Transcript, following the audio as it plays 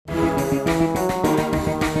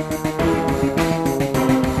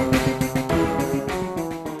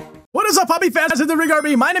Poppy fans in the ring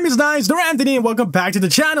army, my name is Nized or Anthony and welcome back to the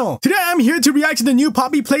channel. Today I'm here to react to the new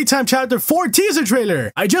Poppy Playtime Chapter 4 teaser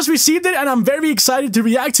trailer. I just received it and I'm very excited to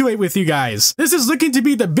react to it with you guys. This is looking to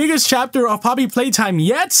be the biggest chapter of Poppy Playtime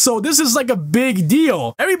yet, so this is like a big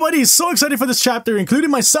deal. Everybody is so excited for this chapter, including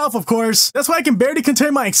myself of course. That's why I can barely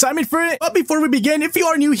contain my excitement for it. But before we begin, if you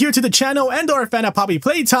are new here to the channel and are a fan of Poppy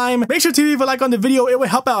Playtime, make sure to leave a like on the video, it will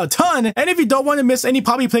help out a ton. And if you don't want to miss any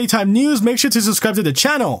Poppy Playtime news, make sure to subscribe to the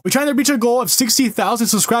channel. We're trying to reach a goal of 60,000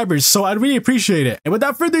 subscribers, so I'd really appreciate it. And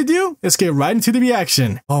without further ado, let's get right into the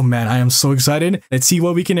reaction. Oh man, I am so excited. Let's see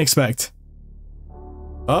what we can expect.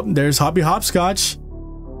 Oh, there's Hoppy Hopscotch.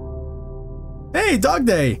 Hey, Dog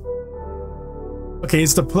Day. Okay,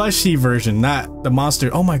 it's the plushie version, not the monster.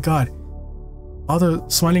 Oh my god. All the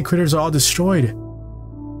smiling critters are all destroyed.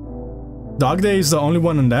 Dog Day is the only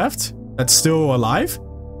one left that's still alive?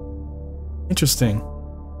 Interesting.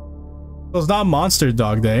 So it's not Monster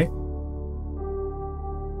Dog Day.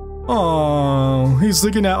 Oh, he's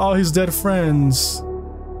looking at all his dead friends.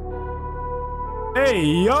 Hey,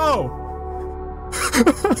 yo!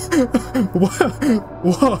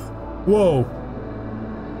 Whoa! Whoa!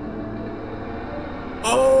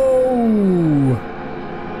 Oh!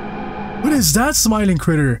 What is that smiling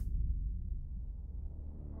critter?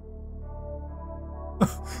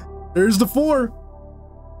 There's the 4.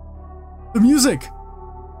 The music.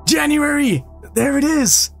 January! There it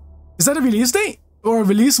is! Is that a release date? Or a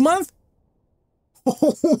release month? Okay,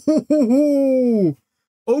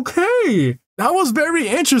 that was very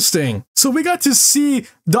interesting. So we got to see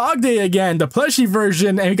Dog Day again, the plushie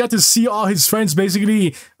version, and we got to see all his friends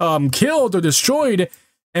basically killed or destroyed.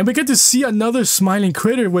 And we get to see another smiling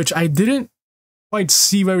critter, which I didn't quite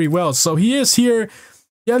see very well. So he is here.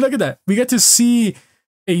 Yeah, look at that. We get to see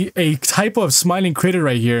a type of smiling critter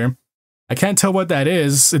right here. I can't tell what that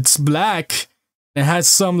is. It's black. It has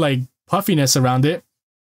some like puffiness around it.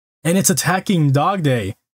 And it's attacking Dog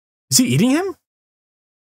Day. Is he eating him?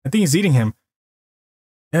 I think he's eating him.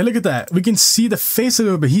 And look at that. We can see the face a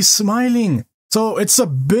little bit. He's smiling. So it's a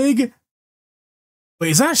big...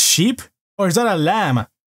 Wait, is that a sheep? Or is that a lamb?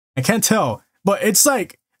 I can't tell. But it's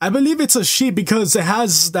like... I believe it's a sheep because it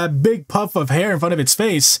has that big puff of hair in front of its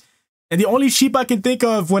face. And the only sheep I can think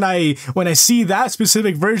of when I see that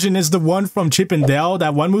specific version is the one from Chip and Dale,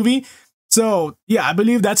 that one movie. So, yeah, I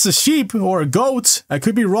believe that's a sheep or a goat. I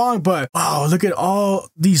could be wrong, but wow, look at all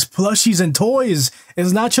these plushies and toys.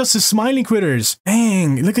 It's not just the smiling critters.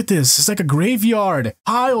 Dang, look at this. It's like a graveyard.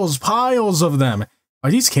 Piles of them.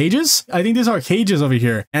 Are these cages? I think these are cages over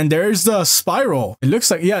here. And there's the spiral. It looks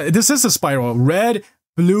like, yeah, this is the spiral. Red,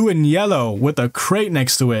 blue, and yellow with a crate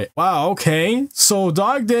next to it. Wow, okay. So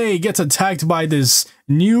Dog Day gets attacked by this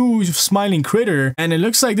new smiling critter. And it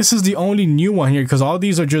looks like this is the only new one here because all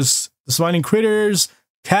these are just the smiling critters,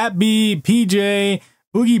 Cat B, PJ,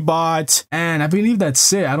 Boogie Bot, and I believe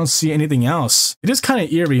that's it. I don't see anything else. It is kind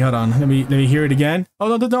of eerie. Hold on, let me hear it again. Oh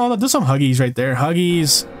no, there's some Huggies right there.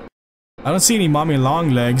 Huggies. I don't see any Mommy Long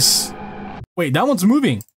Legs. Wait, that one's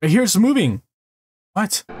moving. Right here it's moving.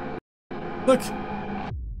 What? Look.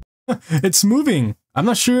 It's moving. I'm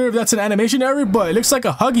not sure if that's an animation error, but it looks like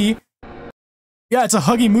a Huggy. Yeah, it's a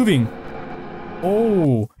Huggy moving.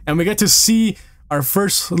 Oh, and we get to see our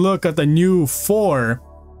first look at the new 4.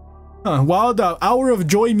 While the Hour of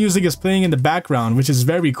Joy music is playing in the background, which is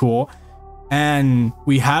very cool. And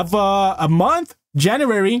we have a month,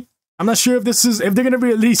 January. I'm not sure if they're gonna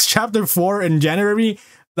release chapter 4 in January,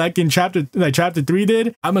 like chapter 3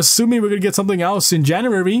 did. I'm assuming we're gonna get something else in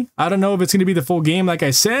January. I don't know if it's gonna be the full game, like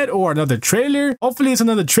I said, or another trailer. Hopefully it's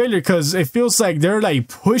another trailer because it feels like they're like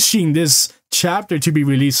pushing this chapter to be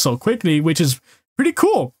released so quickly, which is pretty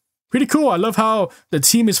cool. Pretty cool. I love how the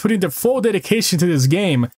team is putting their full dedication to this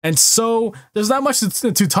game. And so there's not much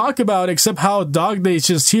to talk about except how Dog Day is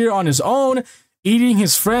just here on his own, eating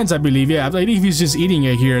his friends, I believe. Yeah, I believe he's just eating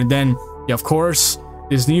it here. And then, yeah, of course,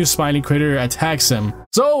 this new smiling critter attacks him.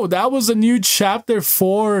 So that was a new chapter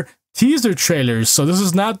 4 teaser trailer. So this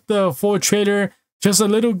is not the full trailer, just a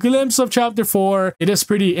little glimpse of chapter 4. It is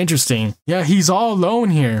pretty interesting. Yeah, he's all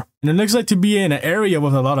alone here. And it looks like to be in an area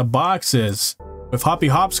with a lot of boxes. With Hoppy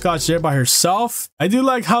Hopscotch there by herself. I do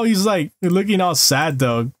like how he's like looking all sad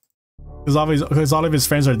though. Because all of his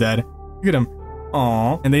friends are dead. Look at him.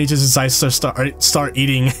 Aww. And then he just decides to start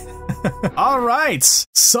eating. Alright.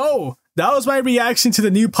 So that was my reaction to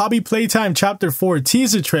the new Poppy Playtime Chapter 4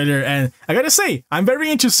 teaser trailer. And I gotta say, I'm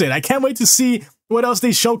very interested. I can't wait to see what else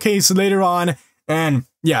they showcase later on. And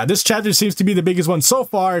yeah, this chapter seems to be the biggest one so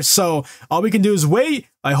far. So all we can do is wait.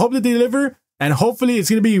 I hope they deliver. And hopefully it's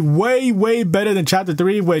going to be way, way better than Chapter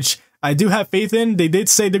 3, which I do have faith in. They did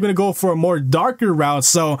say they're going to go for a more darker route,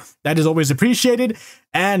 so that is always appreciated.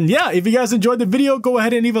 And yeah, if you guys enjoyed the video, go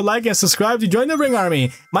ahead and leave a like and subscribe to join the Ring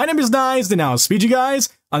Army. My name is Nized, and I'll speak to you guys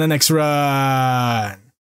on the next run.